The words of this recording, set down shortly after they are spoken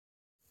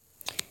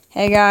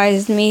Hey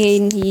guys, it's me,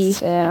 Hayden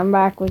Heath, and I'm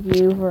back with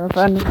you for a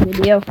fun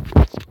video.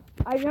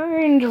 I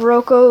joined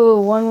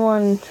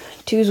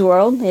Rocco112's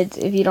world.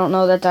 If you don't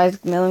know, that's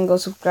Isaac Millen. Go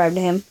subscribe to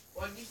him.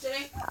 What did you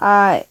say?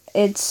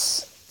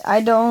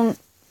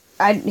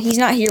 He's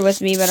not here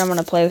with me, but I'm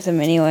gonna play with him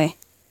anyway.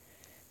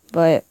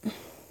 But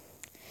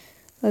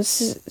let's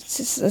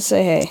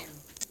say hey.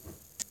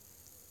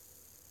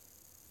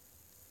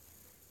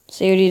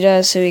 See what he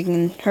does, so we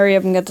can hurry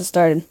up and get this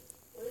started.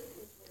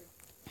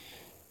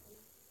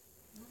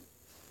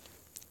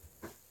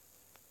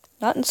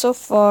 Nothing so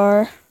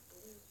far.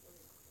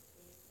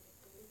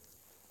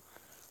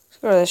 Let's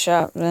go to the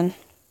shop then.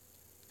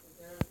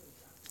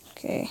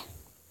 Okay.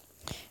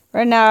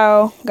 Right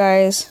now,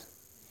 guys,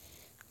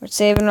 we're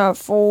saving up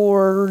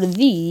for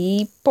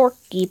the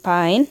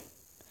porcupine.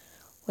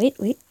 Wait.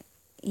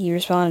 He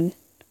responded.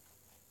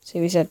 See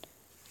what he said.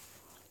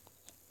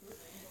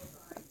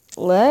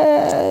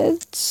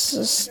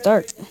 Let's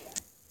start.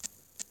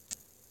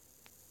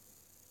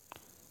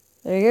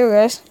 There you go,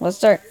 guys. Let's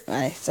start.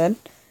 I said.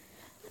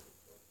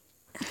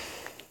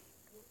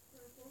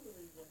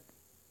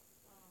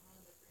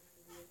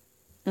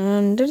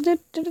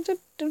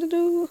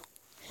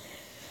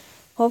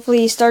 Hopefully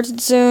he starts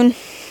it soon.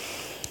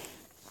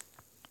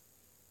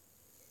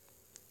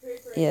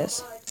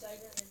 Yes.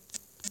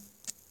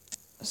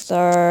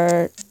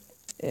 Start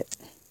it.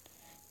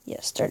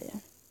 Yes, start it.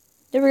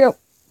 There we go.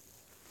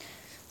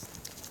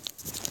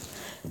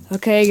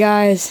 Okay,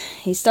 guys.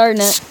 He's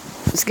starting it.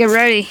 Let's get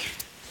ready.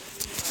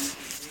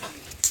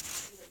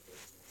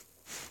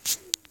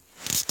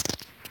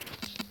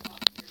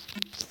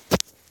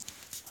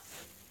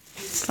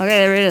 Okay,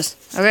 there it is.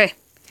 Okay.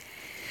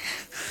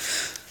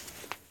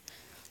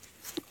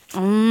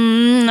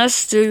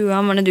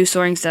 I'm gonna do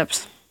soaring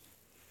steps.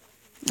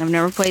 I've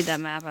never played that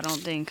map, I don't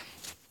think.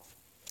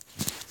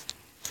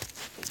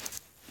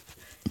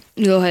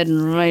 Go ahead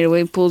and right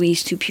away pull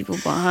these two people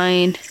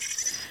behind.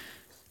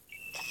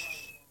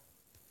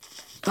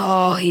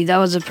 Oh, that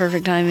was a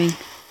perfect timing.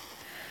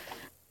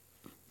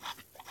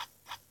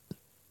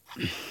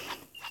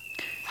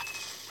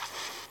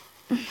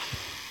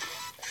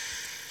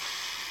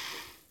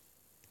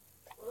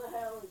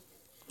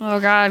 Oh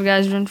God,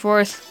 guys, run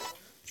forth.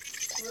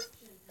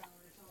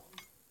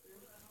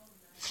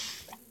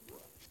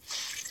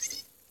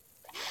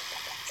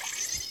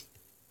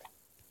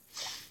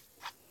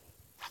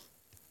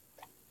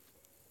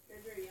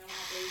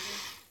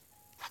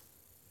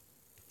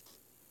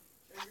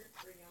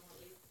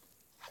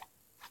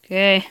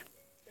 Okay.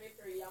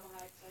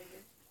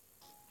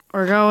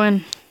 We're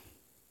going.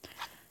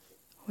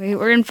 Wait,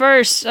 we're in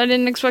first. I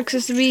didn't expect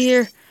this to be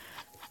here.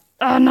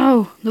 Oh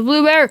no, the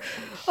blue bear.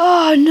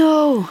 Oh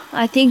no,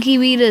 I think he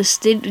beat us.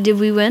 Did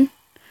we win?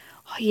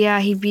 Oh, yeah,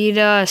 he beat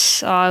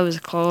us. Oh, it was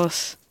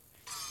close.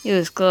 It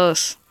was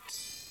close.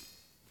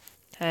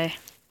 Okay.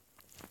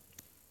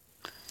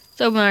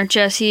 Let's open our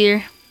chest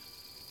here.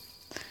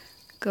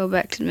 Go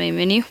back to the main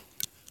menu.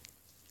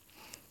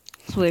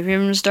 Let's wait for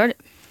him to start it.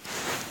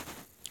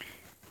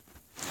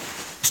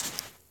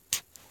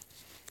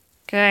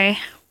 Okay.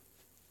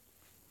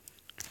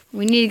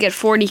 We need to get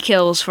 40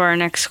 kills for our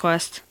next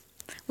quest.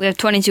 We have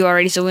 22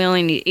 already, so we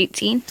only need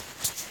 18.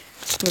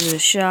 Let's go to the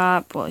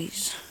shop. Well,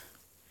 he's...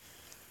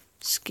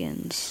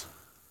 skins.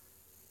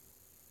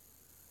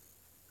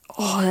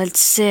 Oh, that's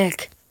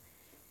sick.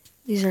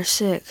 These are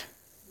sick.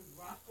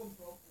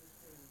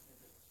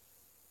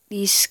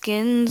 These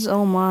skins,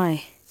 oh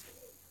my.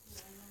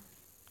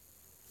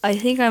 I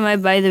think I might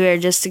buy the bear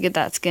just to get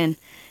that skin,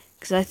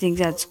 because I think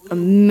that's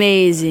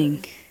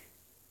amazing.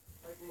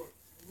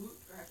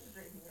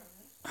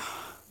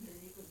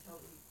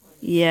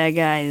 Yeah,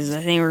 guys,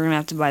 I think we're going to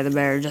have to buy the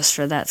bear just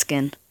for that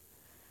skin.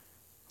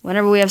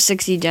 Whenever we have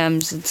 60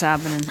 gems, it's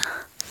happening.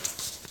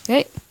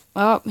 Okay.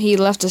 Oh, he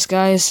left us,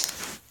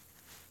 guys.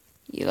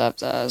 He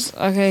left us.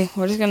 Okay,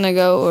 we're just going to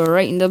go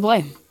right into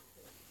play.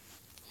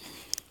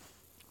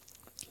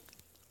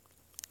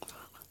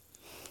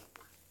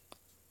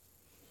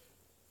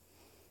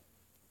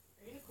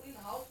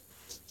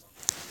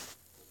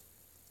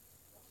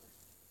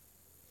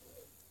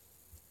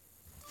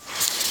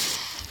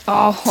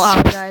 Oh,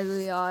 wow, guys,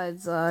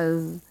 it's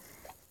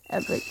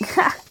epic.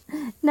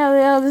 Now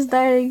they all just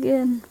died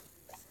again.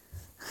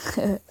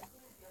 Okay,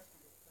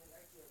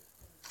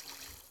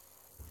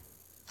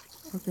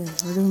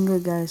 we're doing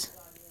good, guys.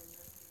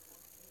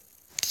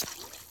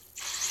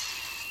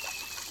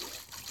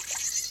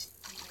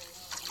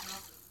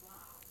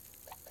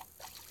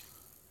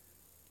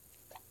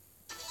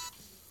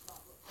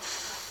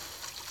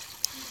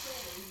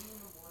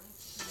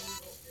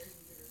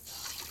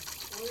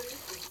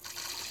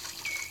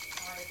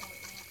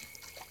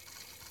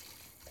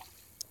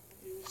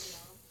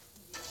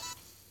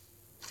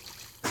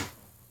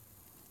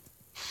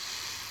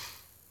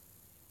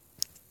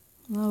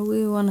 Well,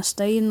 we want to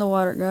stay in the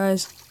water,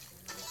 guys.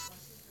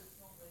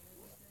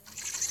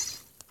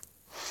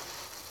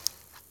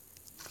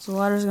 The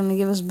water's going to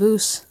give us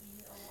boost.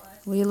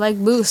 We like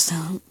boost.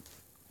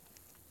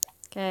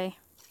 Okay.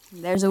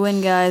 There's a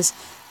win, guys.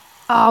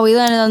 Oh, we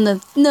landed on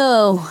the...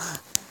 No!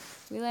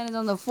 We landed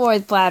on the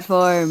 4th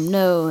platform.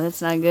 No,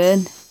 that's not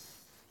good.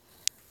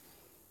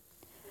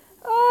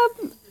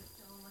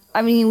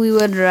 I mean, we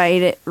would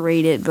rate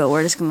it, but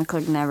we're just gonna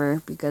click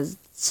never because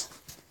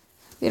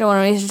we don't want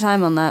to waste your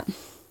time on that.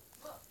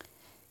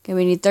 Okay,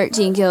 we need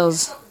 13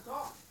 kills.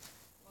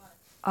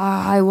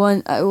 I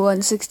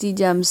won 60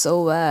 gems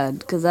so bad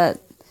because that.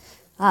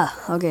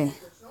 Okay.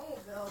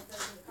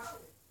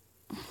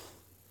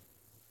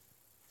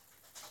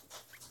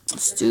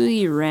 Let's do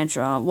the ranch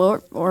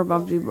or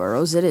bumpy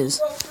burrows. It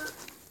is.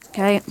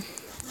 Okay.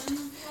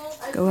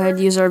 Go ahead,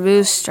 use our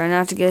boost. Try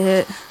not to get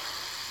hit.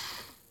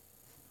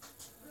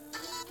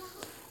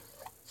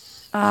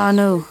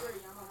 No.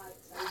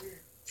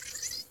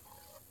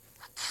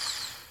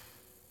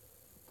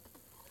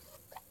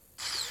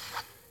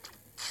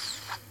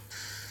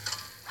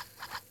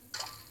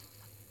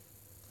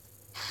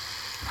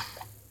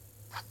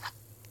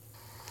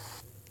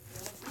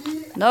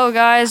 No,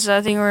 guys,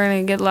 I think we're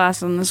gonna get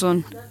last on this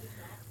one.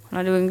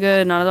 Not doing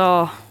good, not at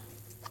all.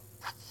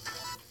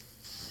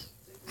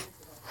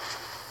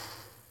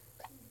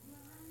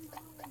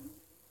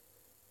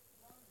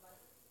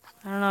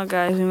 I don't know,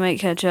 guys, we might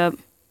catch up.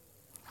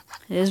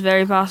 It is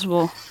very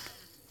possible.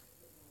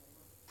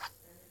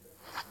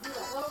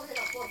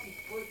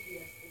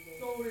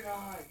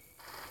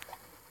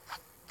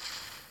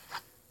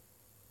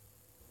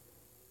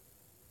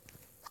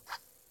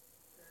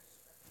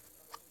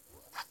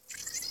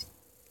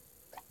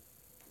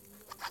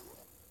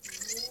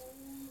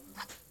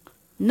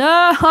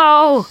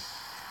 No!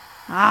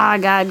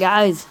 God,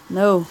 guys,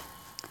 no.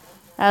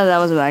 That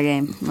was a bad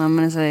game. I'm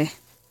gonna say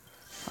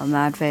a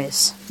mad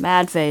face.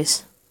 Mad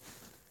face.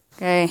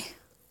 Okay.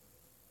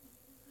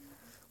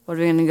 What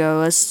are we gonna go?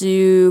 Let's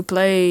do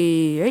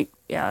play. Right?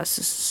 Yeah,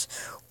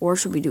 or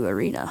should we do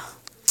arena?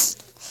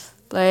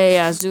 Play,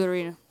 yeah, let's do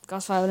arena.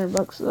 Cost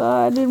 $500.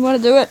 I didn't want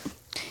to do it.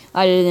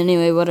 I did it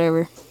anyway,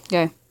 whatever.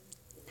 Okay.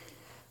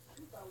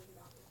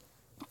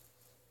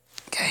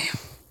 Okay.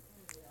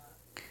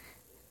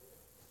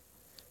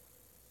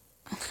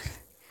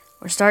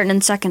 We're starting in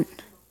second.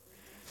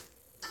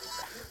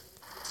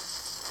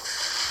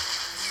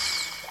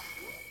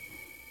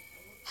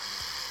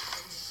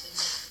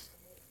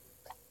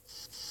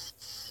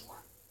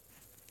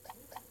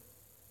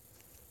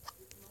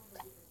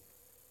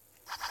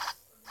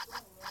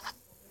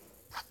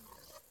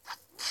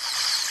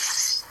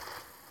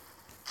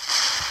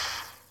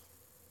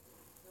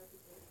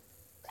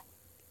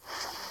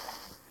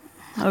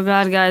 Oh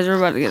god, guys, we're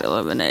about to get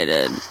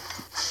eliminated.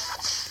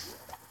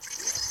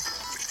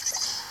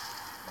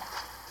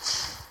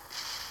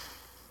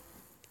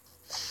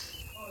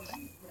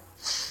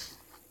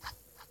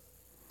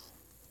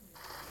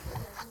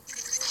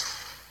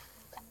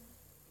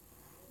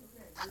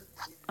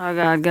 Oh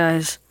god,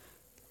 guys.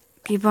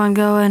 Keep on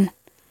going.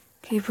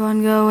 Keep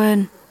on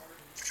going.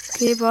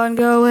 Keep on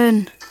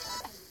going.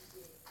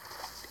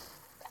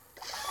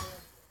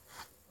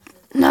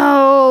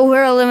 No,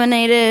 we're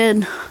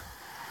eliminated.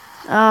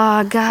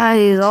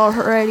 Guys,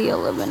 already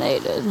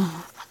eliminated.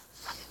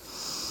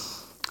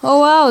 Oh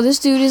wow, this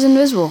dude is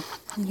invisible.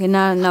 Okay,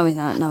 no he's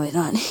not, no he's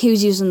not. He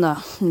was using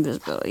the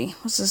invisibility.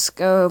 Let's just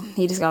go.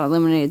 He just got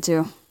eliminated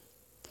too.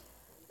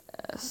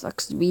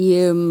 Sucks to be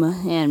him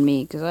and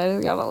me, because I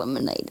just got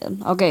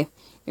eliminated. Okay,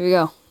 here we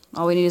go.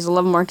 All we need is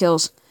 11 more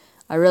kills.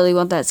 I really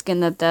want that skin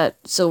that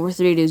Silver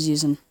 3 dude's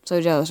using. So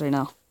jealous right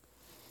now.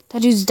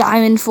 That dude's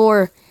Diamond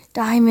 4.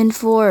 Diamond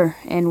 4.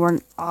 And we're...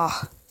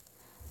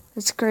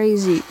 that's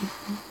crazy.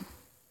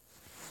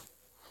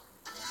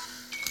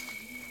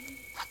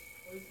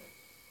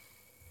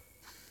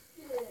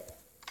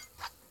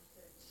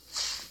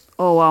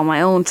 Oh wow,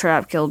 my own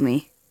trap killed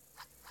me.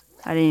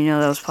 I didn't even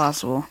know that was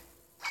possible.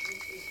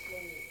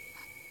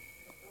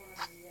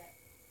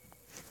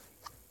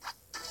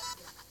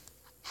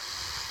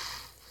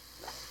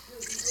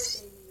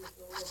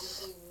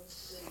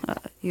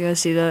 You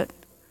guys see that?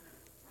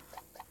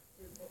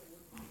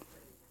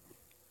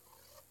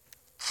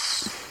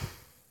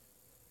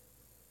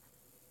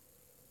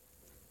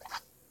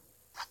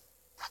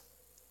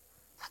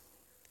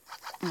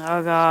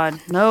 Oh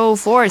god. No,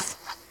 4th.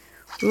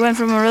 We went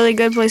from a really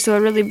good place to a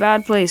really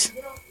bad place.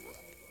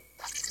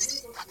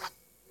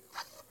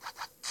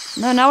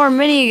 No, now we're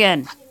mini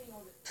again.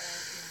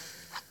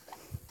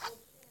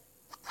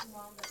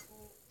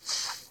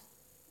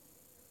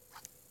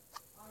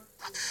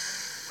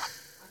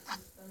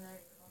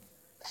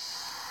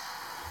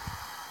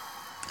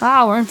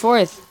 We're in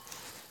 4th.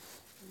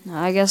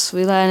 I guess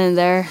we landed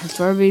there. That's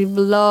where we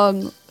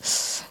belong.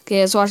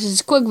 Okay, let's watch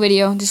this quick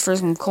video just for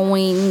some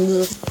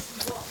coins.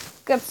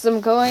 Got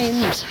some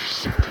coins.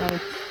 Sorry.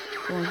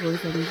 40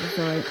 seconds, that's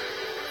alright.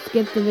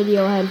 Skip the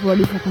video, I had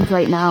 40 seconds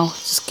right now.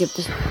 Just skip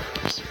this.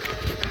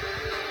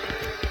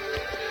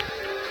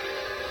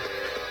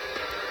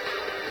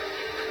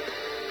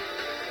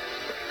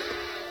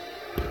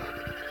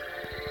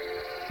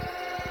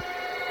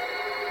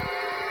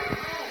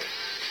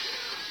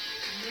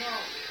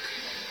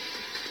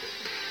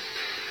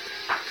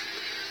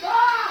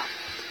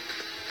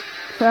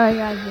 Sorry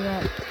guys for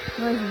that.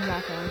 Noise in the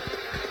background.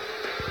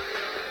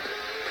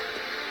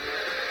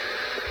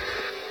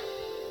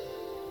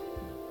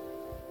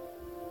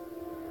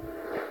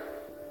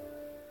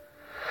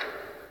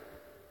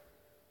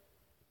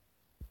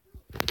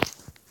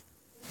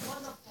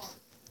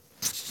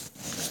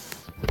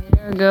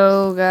 we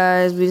go,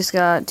 guys. We just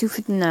got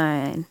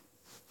 259.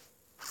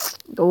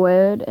 Go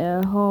ahead.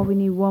 Oh, we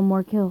need one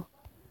more kill.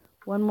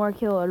 One more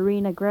kill.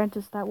 Arena, grant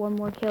us that one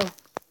more kill.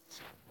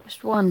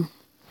 Just one.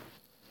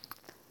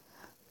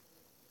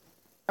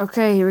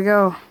 Okay, here we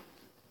go.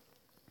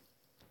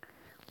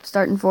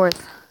 Starting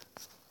fourth.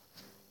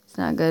 It's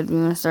not good. We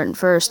want to start in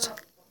first.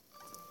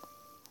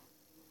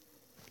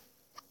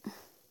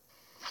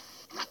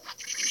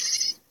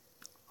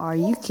 Are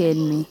you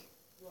kidding me?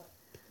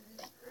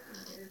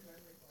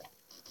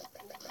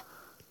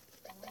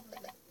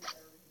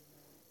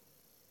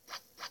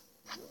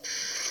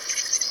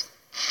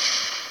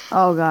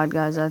 Oh god,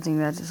 guys, I think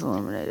that just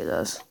eliminated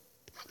us.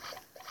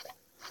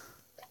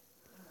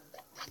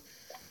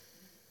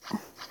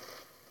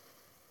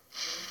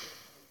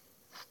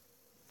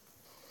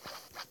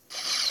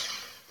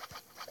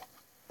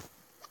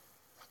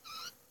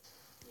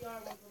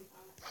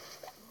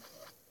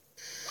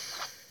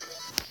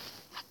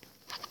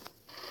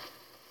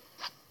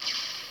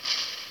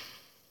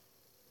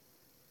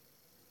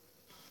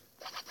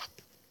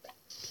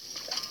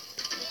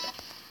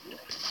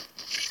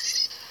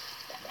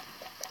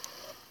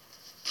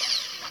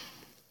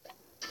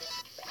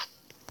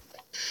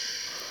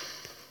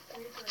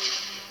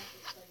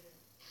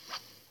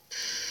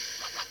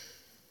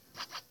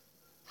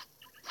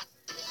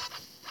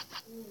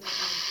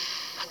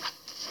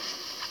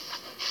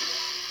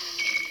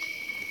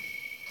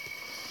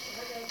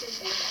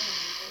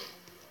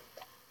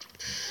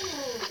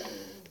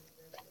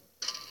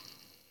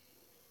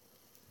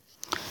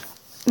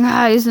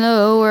 Guys,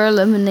 no, we're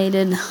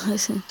eliminated.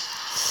 Listen.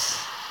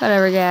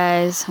 Whatever,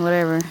 guys.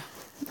 Whatever.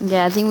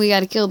 Yeah, I think we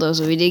gotta kill those,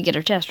 so we did get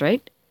our chest,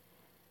 right?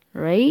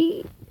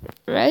 Right?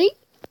 Right?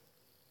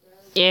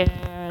 Yeah,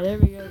 there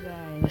we go,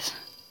 guys.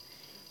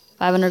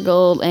 500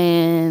 gold,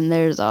 and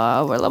there's,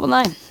 we're level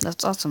 9.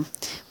 That's awesome.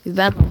 We've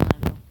been level 9,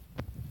 though.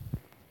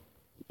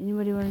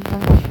 Anybody want to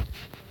join?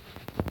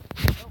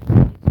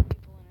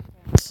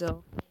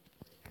 So,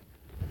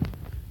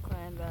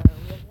 clan battle.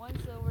 We have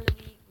 1 silver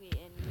league,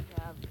 and we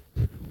have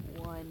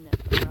 1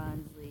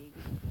 bronze league.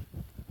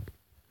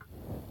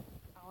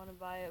 I want to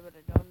buy it, but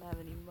I don't have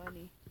any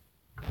money.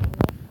 What was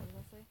I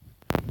gonna say?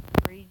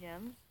 3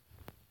 gems.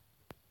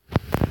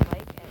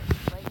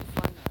 Like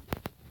fun run.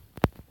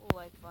 Oh,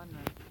 like fun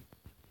run.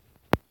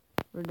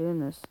 We're doing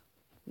this.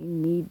 We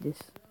need this.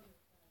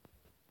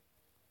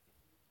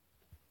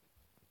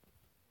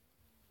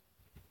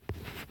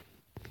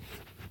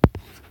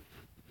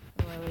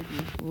 Oh, I like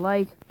you.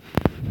 Like.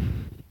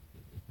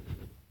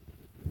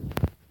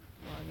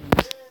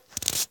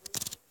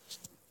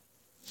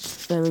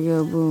 There we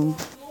go. Boom.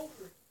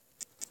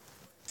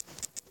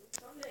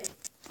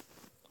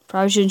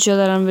 Probably shouldn't show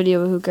that on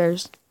video, but who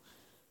cares?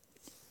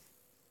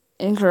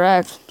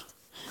 Incorrect.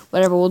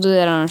 Whatever, we'll do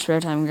that on our spare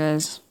time,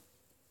 guys.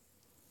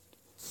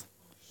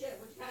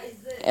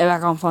 Yeah,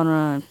 back on Fun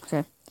Run.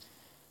 Okay.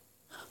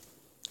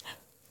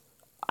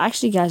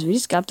 Actually, guys, we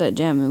just got that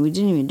gem, and we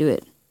didn't even do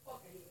it.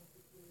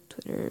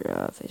 Twitter,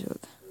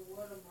 Facebook.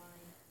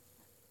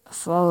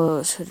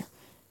 Follow Twitter.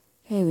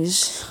 Okay, we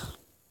just...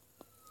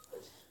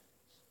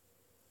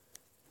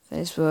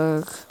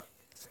 Facebook.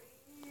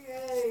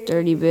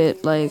 Dirty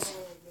bit, like...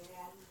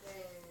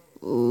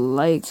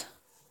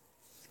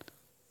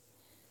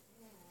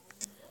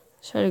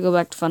 Try to go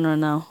back to Fun Run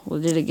now. Well,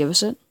 did it give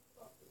us it?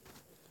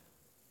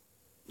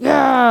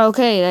 Yeah,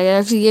 okay, that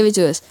actually gave it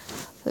to us.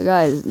 So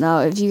guys,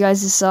 now if you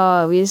guys just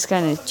saw, we just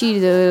kind of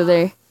cheated a little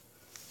there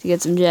to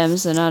get some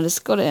gems. So now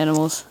just go to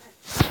animals.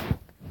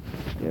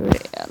 Go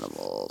to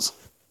animals.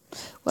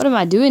 What am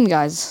I doing,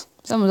 guys?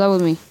 Someone's up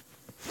with me.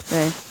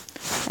 Okay,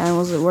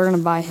 animals. We're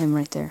gonna buy him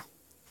right there.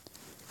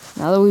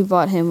 Now that we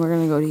bought him, we're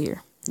gonna go to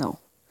here. No,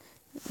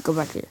 go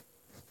back here.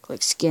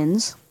 Click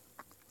skins.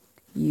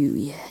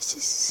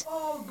 Yes.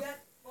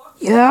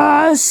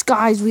 Yes,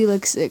 guys, we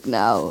look sick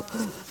now.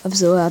 I'm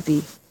so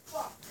happy.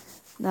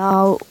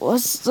 Now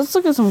let's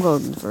look at some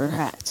clothing for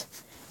hats.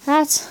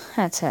 Hats.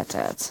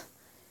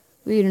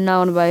 We do not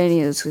want to buy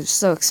any of those because it's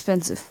so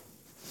expensive.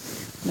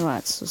 No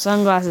hats. So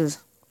sunglasses.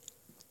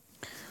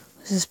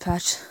 What's this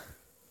patch?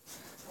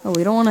 Oh,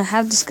 we don't want to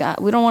have this guy.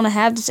 We don't want to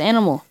have this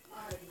animal.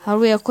 How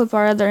do we equip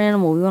our other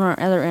animal? We want our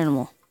other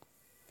animal.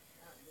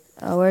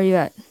 Where are you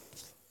at?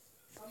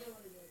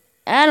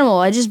 Animal,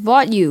 I just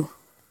bought you.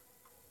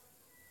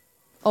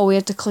 Oh, we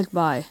have to click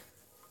buy.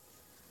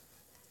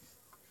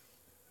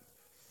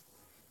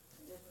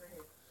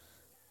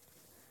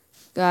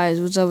 Guys,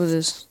 what's up with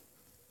this?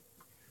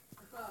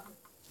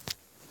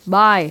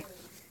 Buy.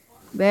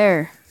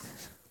 Bear.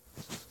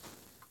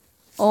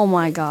 Oh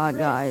my god,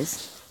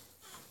 guys.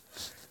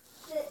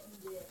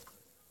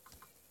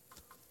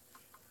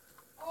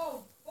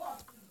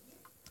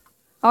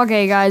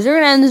 Okay, guys, we're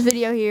gonna end this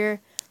video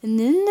here. And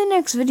in the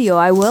next video,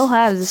 I will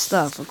have this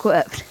stuff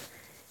equipped.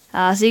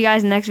 See you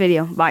guys in the next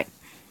video. Bye.